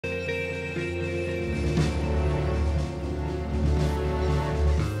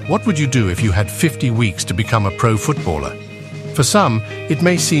What would you do if you had 50 weeks to become a pro footballer? For some, it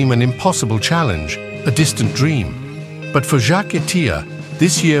may seem an impossible challenge, a distant dream. But for Jacques Etier,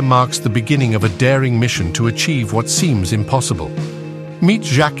 this year marks the beginning of a daring mission to achieve what seems impossible. Meet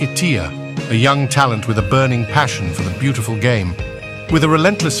Jacques Etier, a young talent with a burning passion for the beautiful game. With a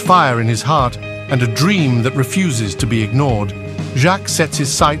relentless fire in his heart and a dream that refuses to be ignored, Jacques sets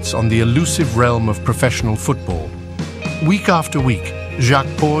his sights on the elusive realm of professional football. Week after week,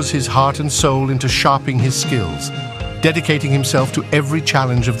 Jacques pours his heart and soul into sharpening his skills, dedicating himself to every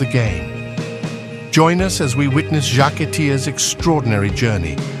challenge of the game. Join us as we witness Jacques Etier's extraordinary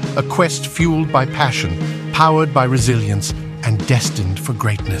journey, a quest fueled by passion, powered by resilience, and destined for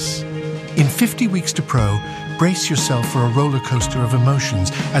greatness. In 50 Weeks to Pro, brace yourself for a roller coaster of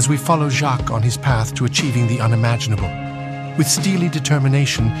emotions as we follow Jacques on his path to achieving the unimaginable. With steely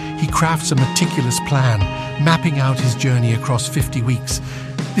determination, he crafts a meticulous plan, mapping out his journey across 50 weeks.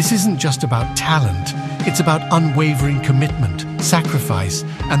 This isn't just about talent, it's about unwavering commitment, sacrifice,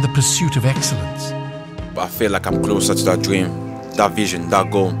 and the pursuit of excellence. I feel like I'm closer to that dream, that vision, that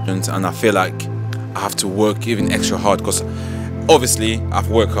goal, and I feel like I have to work even extra hard because obviously I've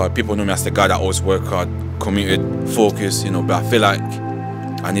worked hard. People know me as the guy that always work hard, committed, focused, but I feel like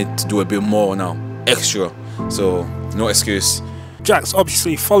I need to do a bit more now, extra, so no excuse. Jax,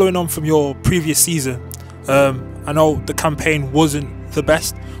 obviously following on from your previous season, I know the campaign wasn't the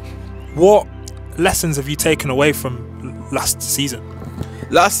best. What lessons have you taken away from last season?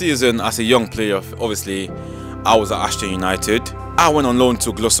 Last season, as a young player, obviously, I was at Ashton United. I went on loan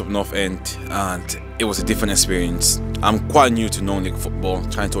to Glossop North End, and it was a different experience. I'm quite new to non-league football,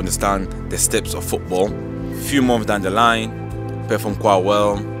 trying to understand the steps of football. A few months down the line, performed quite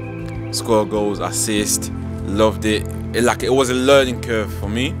well, score goals, assist, loved it. It was a learning curve for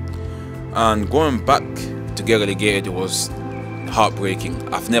me, and going back to get relegated, it was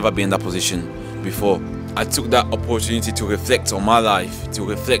heartbreaking. I've never been in that position before. I took that opportunity to reflect on my life, to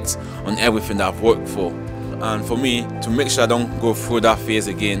reflect on everything that I've worked for. And for me, to make sure I don't go through that phase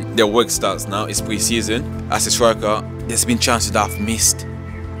again, the work starts now, it's pre-season. As a striker, there's been chances that I've missed.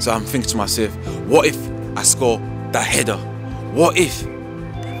 So I'm thinking to myself, what if I score that header? What if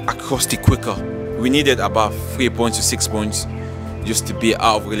I crossed it quicker? We needed about 3 points to 6 points just to be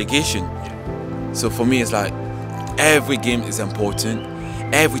out of relegation. So for me, it's like, every game is important,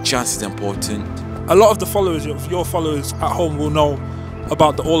 every chance is important. A lot of the followers, your followers at home, will know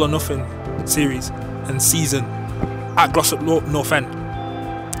about the All or Nothing series and season at Glossop North End.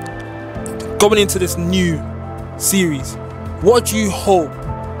 Going into this new series, what do you hope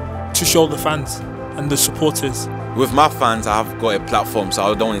to show the fans and the supporters? With my fans, I've got a platform, so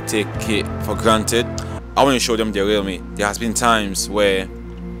I don't want to take it for granted. I want to show them the real me. There has been times where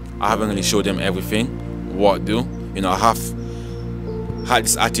I haven't really showed them everything, what I do. I have had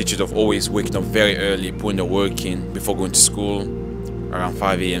this attitude of always waking up very early, putting the work in before going to school, around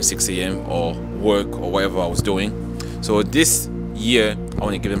 5 AM, 6 AM, or work or whatever I was doing. So this year, I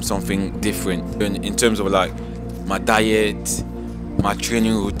want to give them something different in terms of like my diet, my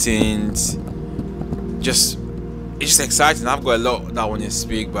training routines. It's just exciting. I've got a lot that I want to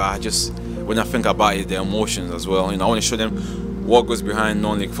speak, but when I think about it, the emotions as well. I want to show them what goes behind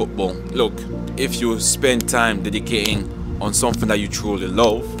non-league football. Look, if you spend time dedicating on something that you truly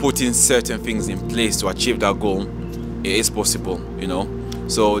love, putting certain things in place to achieve that goal, it is possible,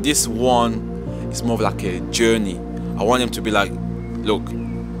 So this one is more of like a journey. I want them to be like, look,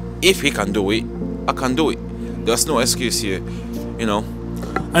 if he can do it, I can do it. There's no excuse here,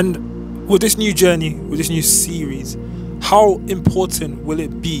 And with this new journey, with this new series, how important will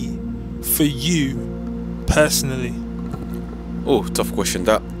it be for you personally? Oh, tough question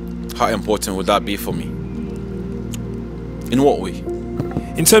that. How important would that be for me? In what way?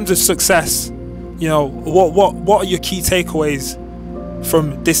 In terms of success, what are your key takeaways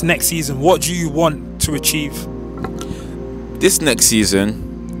from this next season? What do you want to achieve? This next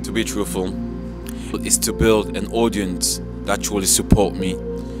season, to be truthful, is to build an audience that truly support me,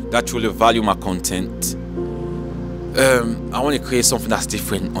 that truly value my content. I want to create something that's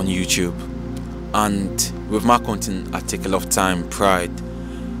different on YouTube. And with my content, I take a lot of time, pride.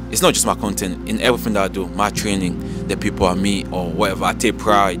 It's not just my content, in everything that I do, my training, the people I meet or whatever, I take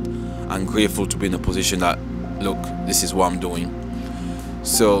pride and grateful to be in a position that, look, this is what I'm doing.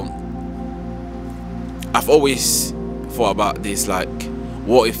 So I've always thought about this, like,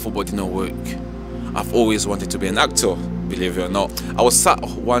 what if football didn't work? I've always wanted to be an actor, believe it or not. I was sat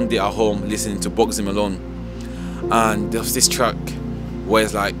one day at home listening to Bugsy Malone, and there was this track where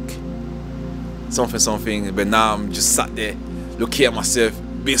it's like something, but now I'm just sat there looking at myself,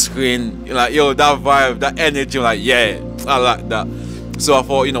 big screen, like, yo, that vibe, that energy, like, yeah, I like that. So I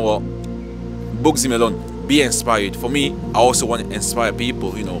thought, you know what, Bugsy Melon, be inspired. For me, I also want to inspire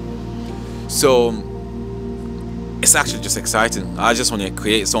people, you know. So it's actually just exciting. I just want to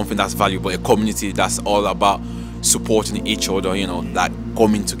create something that's valuable, a community that's all about supporting each other, you know, like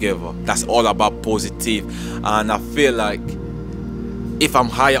coming together. That's all about positive. And I feel like if I'm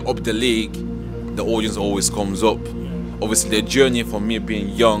higher up the league, the audience always comes up. Obviously the journey from me being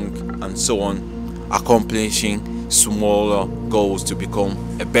young and so on, accomplishing smaller goals to become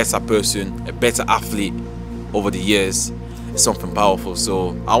a better person, a better athlete over the years, is something powerful.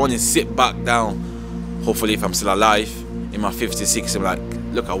 So I want to sit back down, hopefully if I'm still alive in my 50s, 60s, I'm like,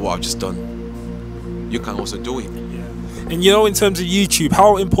 look at what I've just done. You can also do it. And you know, in terms of YouTube,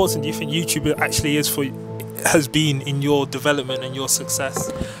 how important do you think YouTube actually has been in your development and your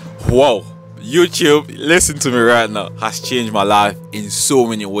success? Wow, YouTube, listen to me right now, has changed my life in so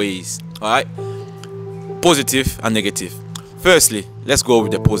many ways. All right, positive and negative. Firstly, let's go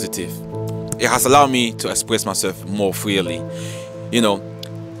with the positive. It has allowed me to express myself more freely, you know.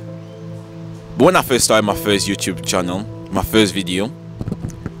 But when I first started my first YouTube channel, my first video,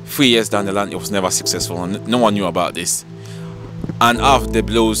 3 years down the line, it was never successful, and no one knew about this. And after the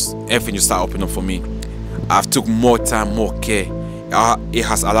blows, everything just started opening up for me. I've took more time, more care. It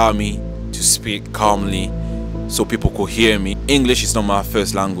has allowed me to speak calmly so people could hear me. English is not my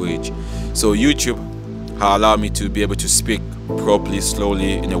first language, so YouTube has allowed me to be able to speak properly,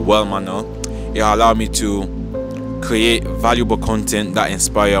 slowly, in a well manner. It allowed me to create valuable content that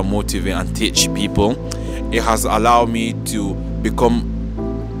inspire, motivate and teach people. It has allowed me to become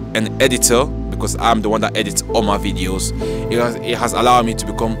an editor, because I'm the one that edits all my videos. It has allowed me to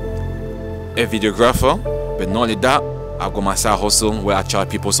become a videographer. But not only that, I've got my side hustle where I charge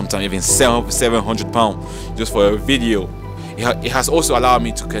people sometimes even £700 just for a video. It has also allowed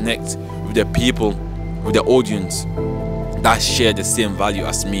me to connect with the people, with the audience that share the same value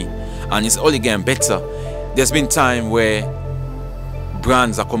as me, and it's only getting better. There's been time where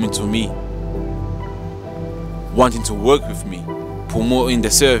brands are coming to me wanting to work with me, promoting the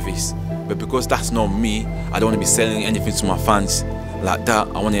service, but because that's not me, I don't want to be selling anything to my fans like that.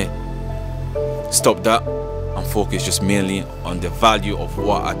 I want to stop that and focus just mainly on the value of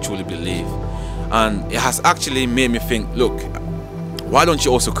what I truly believe. And it has actually made me think, look, why don't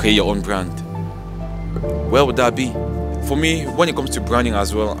you also create your own brand? Where would that be? For me, when it comes to branding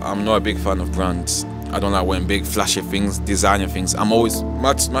as well, I'm not a big fan of brands. I don't like wearing big flashy things, designing things. I'm always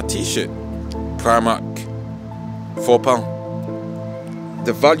my t-shirt, Primark, £4.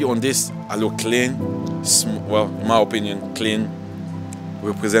 The value on this, I look clean, well, in my opinion, clean,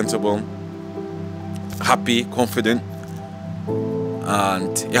 representable, happy, confident,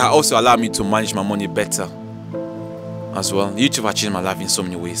 and it also allowed me to manage my money better as well. YouTube has changed my life in so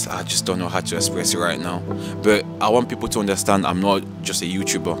many ways. I just don't know how to express it right now, but I want people to understand I'm not just a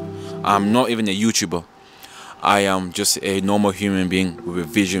YouTuber. I'm not even a YouTuber. I am just a normal human being with a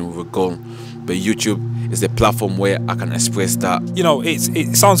vision, with a goal. But YouTube is the platform where I can express that. You know,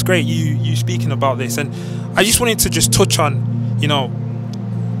 it sounds great you speaking about this, and I just wanted to just touch on, you know,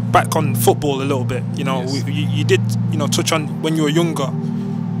 back on football a little bit. You know, yes. you did, you know, touch on when you were younger.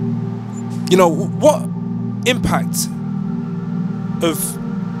 You know, what impact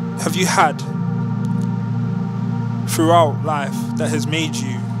have you had throughout life that has made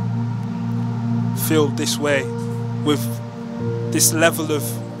you feel this way, with this level of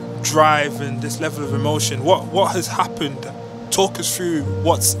drive and this level of emotion? What has happened? Talk us through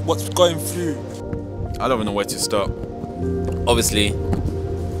what's going through. I don't even know where to start. Obviously,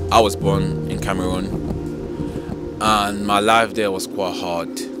 I was born in Cameroon, and my life there was quite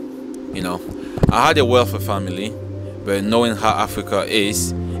hard. You know, I had a wealthy family, but knowing how Africa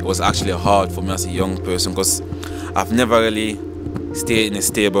is, it was actually hard for me as a young person, because I've never really stayed in a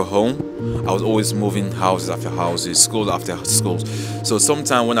stable home. I was always moving houses after houses, school after schools. So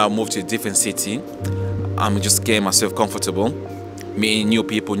sometimes when I moved to a different city, I'm just getting myself comfortable, meeting new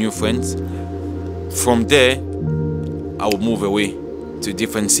people, new friends. From there, I would move away to a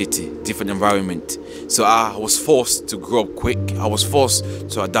different city, different environment. So I was forced to grow up quick. I was forced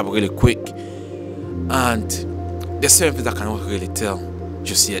to adapt really quick. And there's certain things I cannot really tell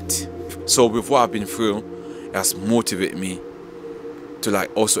just yet. So with what I've been through, it has motivated me to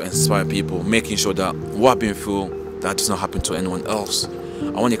like also inspire people, making sure that what I've been through, that does not happen to anyone else.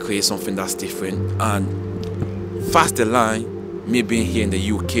 I want to create something that's different. And fast the line, me being here in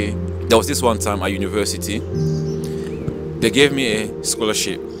the UK, there was this one time at university, they gave me a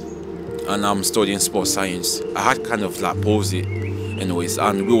scholarship and I'm studying sports science. I had kind of like paused it anyways,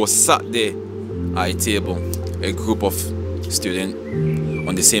 and we were sat there at a table, a group of students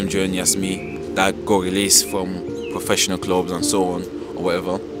on the same journey as me that got released from professional clubs and so on, or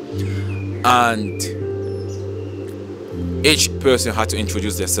whatever, and each person had to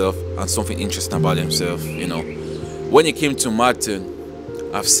introduce themselves and something interesting about themselves. You know, when it came to Martin,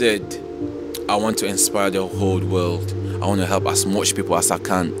 I've said I want to inspire the whole world. I want to help as much people as I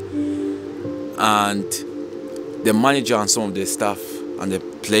can. And the manager and some of the staff and the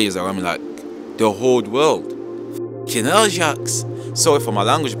players around me, like, the whole world. Hell, Jacks. Sorry for my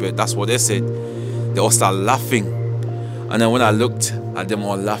language, but that's what they said. They all started laughing. And then when I looked at them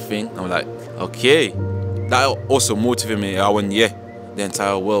all laughing, I'm like, okay. That also motivated me. I went, yeah, the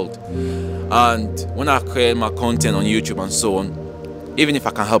entire world. And when I create my content on YouTube and so on, even if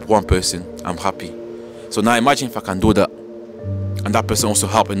I can help one person, I'm happy. So now imagine if I can do that, and that person also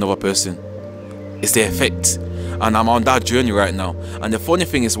help another person. It's the effect. And I'm on that journey right now. And the funny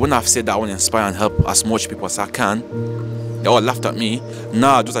thing is, when I've said that I want to inspire and help as much people as I can, they all laughed at me.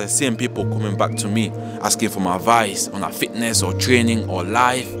 Now those are the same people coming back to me, asking for my advice on our fitness or training or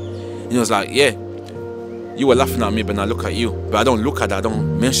life. You know, it's like, yeah, you were laughing at me, but I look at you. But I don't look at that, I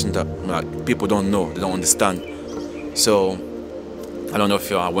don't mention that. Like, people don't know, they don't understand. So I don't know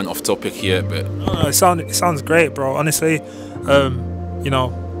if I went off topic here, but it sounds great, bro. Honestly, you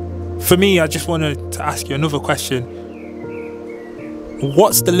know, for me, I just wanted to ask you another question.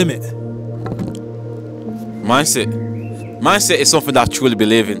 What's the limit? Mindset is something that I truly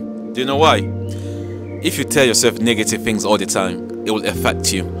believe in. Do you know why? If you tell yourself negative things all the time, it will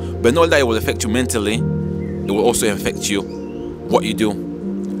affect you. But not that it will affect you mentally, it will also affect you. What you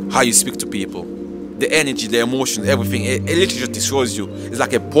do, how you speak to people, the energy, the emotions, everything. It literally just destroys you. It's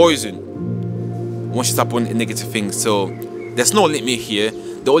like a poison once you start putting negative things. So there's no limit here.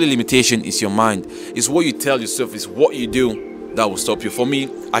 The only limitation is your mind. It's what you tell yourself, it's what you do that will stop you. For me,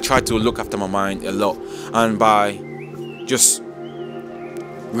 I try to look after my mind a lot, and by just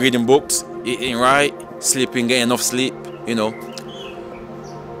reading books, eating right, sleeping, getting enough sleep, you know,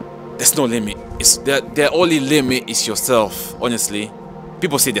 there's no limit. The only limit is yourself, honestly.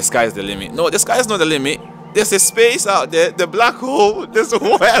 People say the sky is the limit. No, the sky is not the limit. There's a space out there, the black hole, there's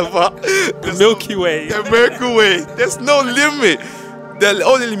whatever. The Milky Way. The Milky Way. There's no limit. The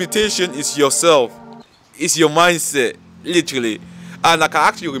only limitation is yourself. It's your mindset, literally. And I can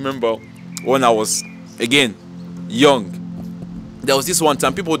actually remember when I was, again, young. There was this one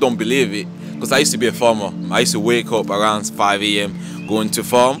time, people don't believe it, because I used to be a farmer. I used to wake up around 5 a.m, going to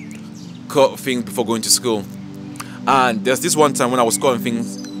farm, cut things before going to school. And there's this one time when I was cutting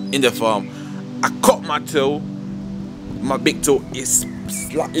things in the farm, I cut my toe, my big toe is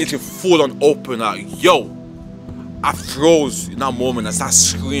literally full on open. Like, yo, I froze in that moment. I started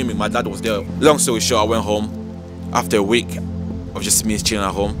screaming. My dad was there. Long story short, I went home after a week of just me chilling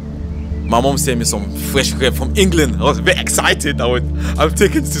at home. My mom sent me some fresh grape from England. I was very excited. I'm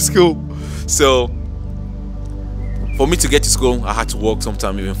taken to school. So for me to get to school, I had to walk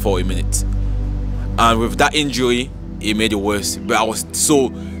sometime even 40 minutes. And with that injury, it made it worse. But I was so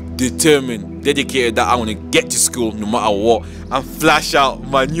determined, dedicated, that I want to get to school no matter what and flash out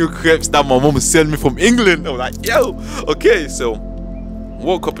my new crepes that my mom sent me from England. I was like, yo, okay. So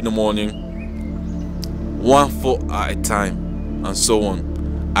woke up in the morning, 1 foot at a time, and so on.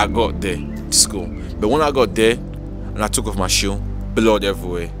 I got there to school. But when I got there and I took off my shoe, blood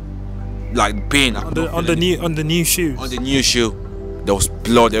everywhere, like pain. On the new shoes. On the new shoe, there was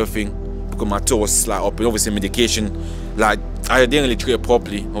blood, everything, because my toe was like up. And obviously medication, like I didn't really treat it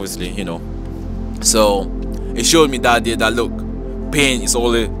properly, obviously, you know. So it showed me that day that look, pain is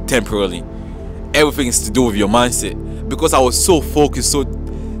only temporarily. Everything is to do with your mindset. Because I was so focused, so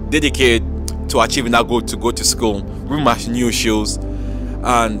dedicated to achieving that goal, to go to school with my new shoes.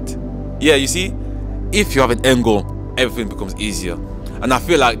 And yeah, you see, if you have an end goal, everything becomes easier. And I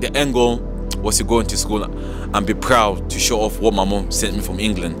feel like the end goal was to go into school and be proud to show off what my mom sent me from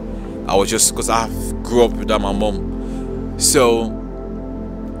England. I was just, because I grew up without my mom, so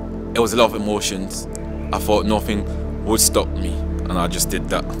it was a lot of emotions. I thought nothing would stop me, and I just did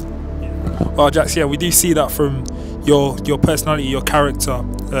that. Well, Jax, yeah, we do see that from your personality, your character.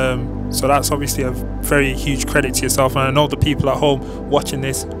 So that's obviously a very huge credit to yourself. And I know the people at home watching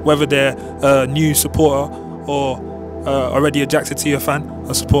this, whether they're a new supporter or already a Jax Atia fan,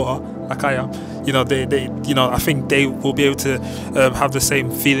 a supporter like I am, you know, I think they will be able to have the same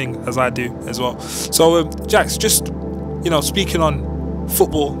feeling as I do as well. So Jax, just, you know, speaking on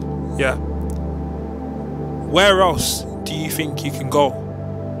football, yeah, where else do you think you can go,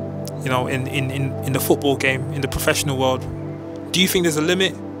 you know, in the football game, in the professional world? Do you think there's a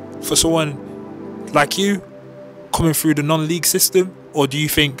limit for someone like you coming through the non-league system, or do you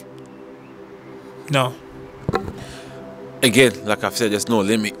think no? Again, like I've said, there's no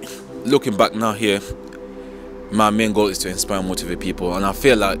limit. Looking back now here, my main goal is to inspire and motivate people, and I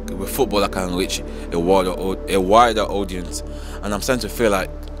feel like with football I can reach a wider audience. And I'm starting to feel like,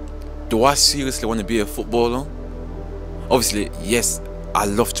 do I seriously want to be a footballer? Obviously, yes, I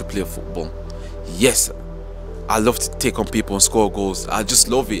love to play football. Yes, I love to take on people and score goals. I just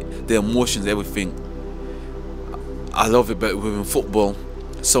love it, the emotions, everything. I love it, but within football,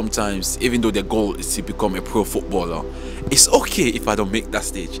 sometimes, even though the goal is to become a pro footballer, it's okay if I don't make that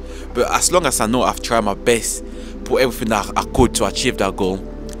stage. But as long as I know I've tried my best, put everything that I could to achieve that goal,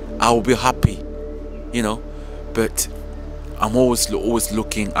 I will be happy, you know. But I'm always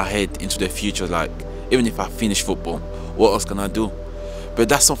looking ahead into the future. Like, even if I finish football, what else can I do? But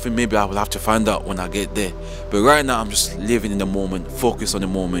that's something maybe I will have to find out when I get there. But right now, I'm just living in the moment, focus on the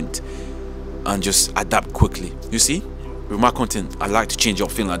moment, and just adapt quickly. You see, with my content, I like to change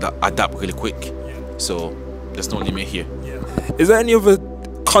up, feeling like that, adapt really quick. So there's no limit here. Is there any other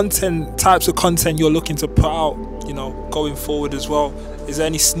types of content you're looking to put out, you know, going forward as well? Is there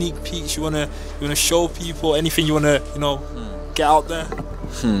any sneak peeks you wanna show people? Anything you wanna, you know, get out there?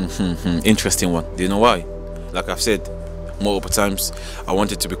 Interesting one. Do you know why? Like I've said multiple times, I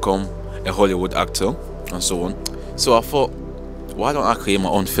wanted to become a Hollywood actor and so on. So I thought, why don't I create my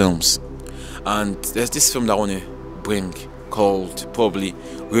own films? And there's this film that I want to bring called probably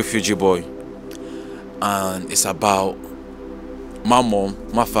Refugee Boy, and it's about my mom,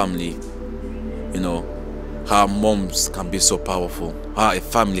 my family, you know, how moms can be so powerful, how a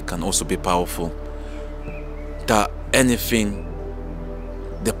family can also be powerful, that anything,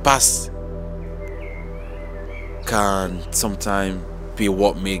 the past can sometimes be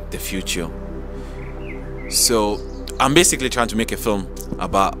what make the future. So I'm basically trying to make a film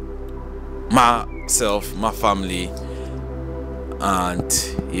about myself, my family, and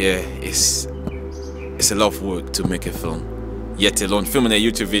yeah, it's a lot of work to make a film, yet alone filming a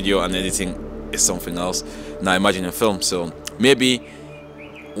YouTube video and editing is something else. Now imagine a film. So maybe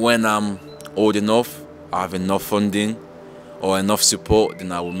when I'm old enough, I have enough funding or enough support,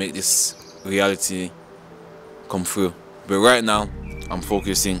 then I will make this reality come through. But right now, I'm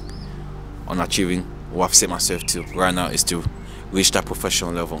focusing on achieving what I've set myself to. Right now is to reach that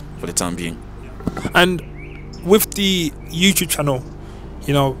professional level for the time being. And with the YouTube channel,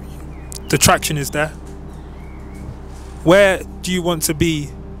 you know, the traction is there. Where do you want to be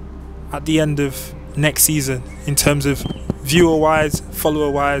at the end of next season in terms of viewer wise, follower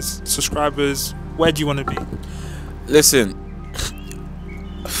wise, subscribers? Where do you want to be? Listen,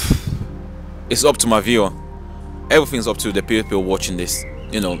 it's up to my viewer. Everything's up to the people watching this.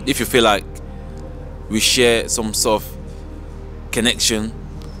 You know, if you feel like we share some sort of connection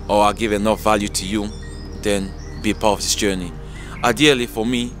or I give enough value to you, then be part of this journey. Ideally for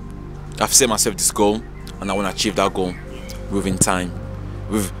me, I've set myself this goal and I want to achieve that goal within time.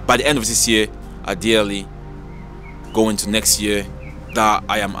 By the end of this year, ideally going to next year, that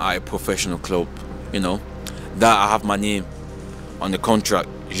I am at a professional club, you know, that I have my name on the contract,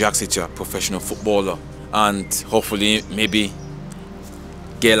 Jacques Setia, professional footballer, and hopefully maybe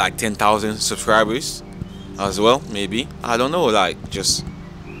get like 10,000 subscribers as well. Maybe, I don't know, like just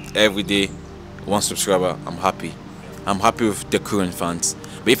every day 1 subscriber, I'm happy. I'm happy with the current fans,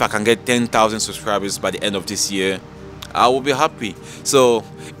 but if I can get 10,000 subscribers by the end of this year, I will be happy. So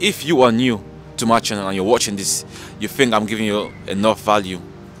if you are new to my channel and you're watching this, you think I'm giving you enough value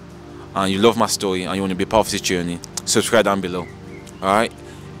and you love my story and you want to be part of this journey, subscribe down below. Alright,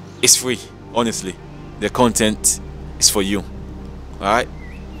 it's free, honestly. The content is for you. Alright,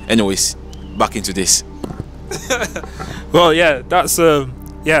 anyways, back into this. Well, yeah, that's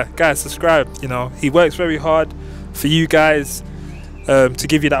yeah, guys, subscribe. You know, he works very hard for you guys to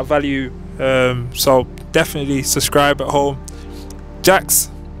give you that value, so definitely subscribe at home. Jax,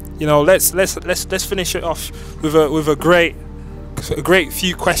 you know, let's finish it off with a great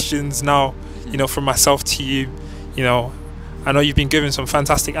few questions now, you know, from myself to you. You know, I know you've been giving some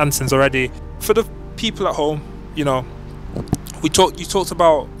fantastic answers already. For the people at home, you know, you talked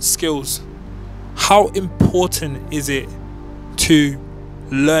about skills. How important is it to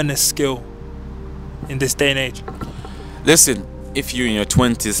learn a skill in this day and age? Listen, if you're in your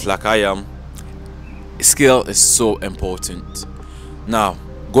 20s like I am, skill is so important. Now,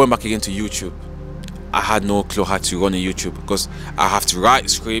 going back again to YouTube, I had no clue how to run a YouTube because I have to write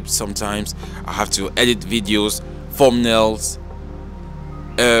scripts sometimes, I have to edit videos, thumbnails,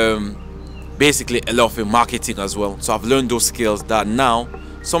 basically a lot of marketing as well. So I've learned those skills that now,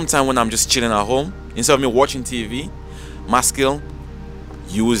 sometimes when I'm just chilling at home, instead of me watching TV, my skill,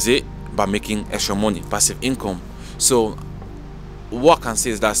 use it by making extra money, passive income. So what I can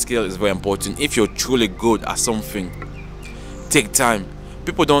say is that skill is very important. If you're truly good at something, take time.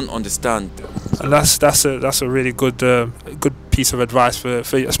 people don't understand. And that's a really good good piece of advice for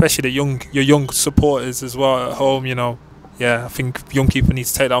especially your young supporters as well at home. You know, yeah, I think young people need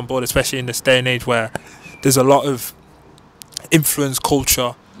to take that on board, especially in this day and age where there's a lot of influence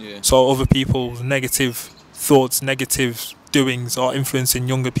culture. Yeah. So other people's negative thoughts, negative doings are influencing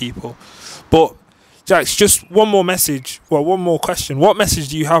younger people. But Jax, just one more message. Well, one more question. What message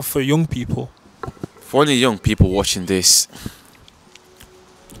do you have for young people? For any young people watching this,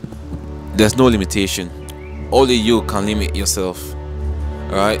 there's no limitation. Only you can limit yourself.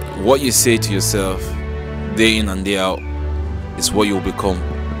 Alright? What you say to yourself day in and day out is what you will become.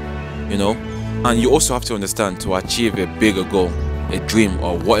 You know? And you also have to understand, to achieve a bigger goal, a dream,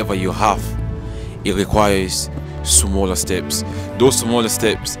 or whatever you have, it requires smaller steps. Those smaller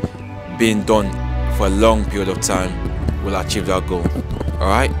steps being done for a long period of time will achieve that goal.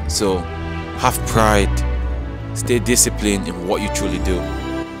 Alright? So have pride, stay disciplined in what you truly do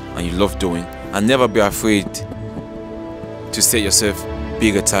and you love doing, and never be afraid to set yourself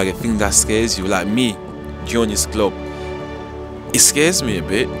bigger target. Thing that scares you, like me joining this club, it scares me a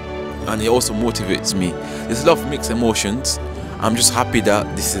bit and it also motivates me. There's a lot of mixed emotions. I'm just happy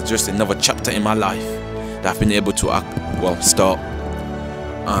that this is just another chapter in my life that I've been able to start,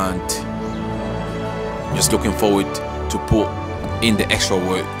 and just looking forward to put in the extra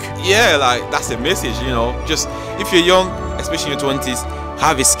work. Yeah, like that's the message, you know. Just if you're young, especially in your 20s,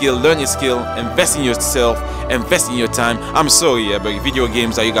 have a skill, learn a skill, invest in yourself, invest in your time. I'm sorry, yeah, but video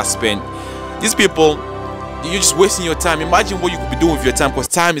games that you guys spend, these people, you're just wasting your time. Imagine what you could be doing with your time, because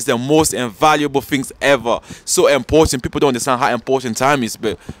time is the most invaluable things ever. So important. People don't understand how important time is,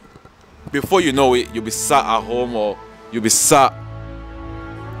 but before you know it, you'll be sat at home, or you'll be sat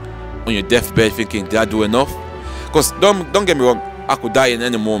on your deathbed thinking, did I do enough? Because don't get me wrong, I could die in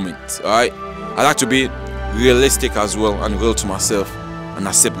any moment. Alright, I like to be realistic as well and real to myself and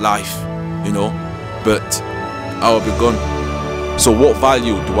accept life, you know, but I will be gone. So what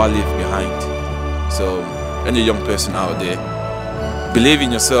value do I leave behind? So any young person out there, believe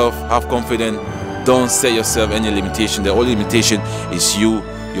in yourself, have confidence, don't set yourself any limitation. The only limitation is you,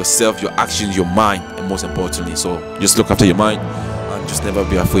 yourself, your actions, your mind, and most importantly. So just look after your mind and just never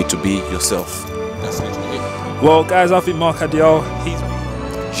be afraid to be yourself. That's literally it. Well guys, I've been Mark Adiel, he's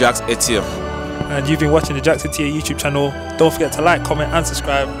Jax Etienne, and you've been watching the Jax Etienne YouTube channel. Don't forget to like, comment and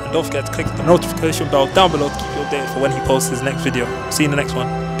subscribe, and don't forget to click the notification bell down below to keep you updated for when he posts his next video. See you in the next one.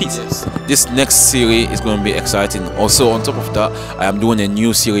 Peace. Yes. This next series is going to be exciting. Also, on top of that, I am doing a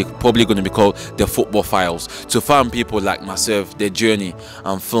new series, probably going to be called The Football Files, to find people like myself, their journey,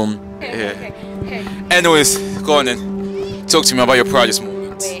 and film. Okay. Anyways, go on then. Talk to me about your proudest moment.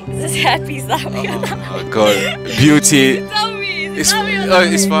 Wait, is this happy? Oh my god, beauty. Tell me. It's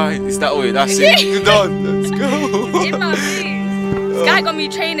fine. It's that way. That's it. You're done. Let's go. In my room. This guy got me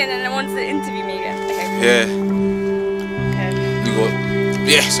training and then wants to interview me again. Okay. Yeah. Okay. You go.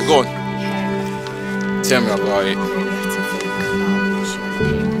 Yeah. So go on. Okay. Tell me about it.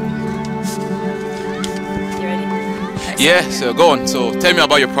 You ready? Yeah. So go on. So tell me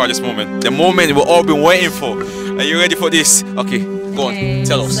about your proudest moment. The moment we've all been waiting for. Are you ready for this? Okay. Go on.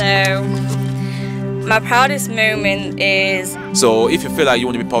 Tell us. So, my proudest moment is... So if you feel like you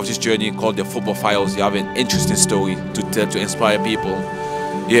want to be part of this journey called The Football Files, you have an interesting story to tell, to inspire people,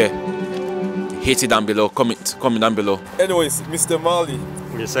 yeah, hit it down below, comment down below. Anyways, Mr. Marley,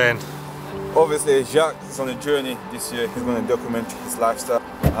 What are you saying? obviously Jack is on a journey this year. He's going to document his lifestyle,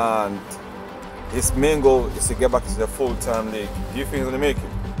 and his main goal is to get back into the full-time league. Do you think he's going to make it?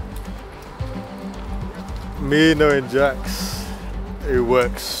 Me knowing Jax, he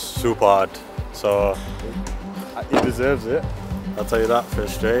works super hard, so he deserves it. I'll tell you that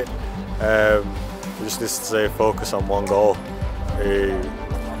first straight. He just needs to stay focused on one goal.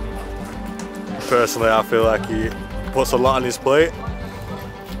 Personally, I feel like he puts a lot on his plate,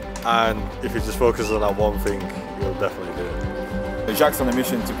 and if he just focuses on that one thing, he'll definitely do it. Jack's on a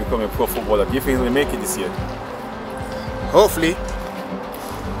mission to become a pro footballer. Do you think he's going to make it this year? Hopefully,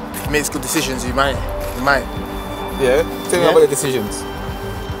 if he makes good decisions, he might. Yeah. Tell me about the decisions.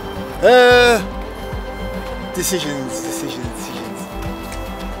 Decisions.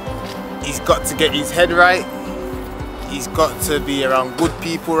 He's got to get his head right. He's got to be around good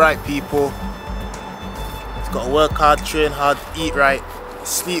people, right people. He's got to work hard, train hard, eat right,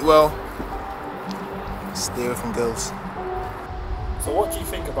 sleep well, stay away from girls. So what do you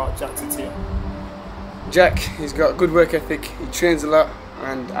think about Jack Etienne? Jack, he's got good work ethic, he trains a lot,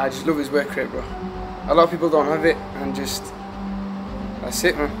 and I just love his work rate, bro. A lot of people don't have it, and just, that's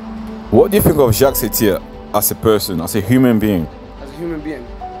it, man. What do you think of Jack Etienne as a person, as a human being? As a human being,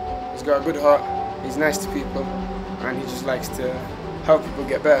 he's got a good heart, he's nice to people, and he just likes to help people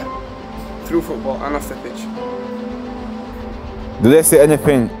get better through football and off the pitch. Do they say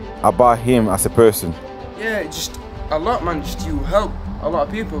anything about him as a person? Yeah, just a lot, man. Just you help a lot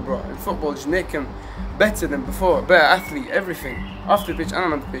of people, bro. In football, just make him better than before, better athlete, everything. Off the pitch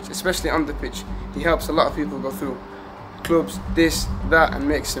and on the pitch, especially on the pitch. He helps a lot of people go through clubs, this, that, and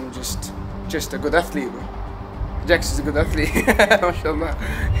makes him just a good athlete, bro. Jax is a good athlete, mashallah.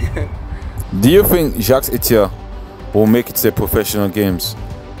 Do you think Jacques Etier will make it to professional games?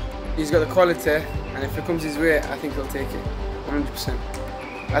 He's got the quality, and if it comes his way, I think he'll take it, 100%.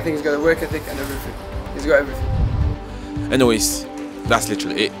 I think he's got the work ethic and everything. He's got everything. Anyways, that's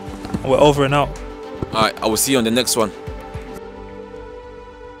literally it. We're over and out. Alright, I will see you on the next one.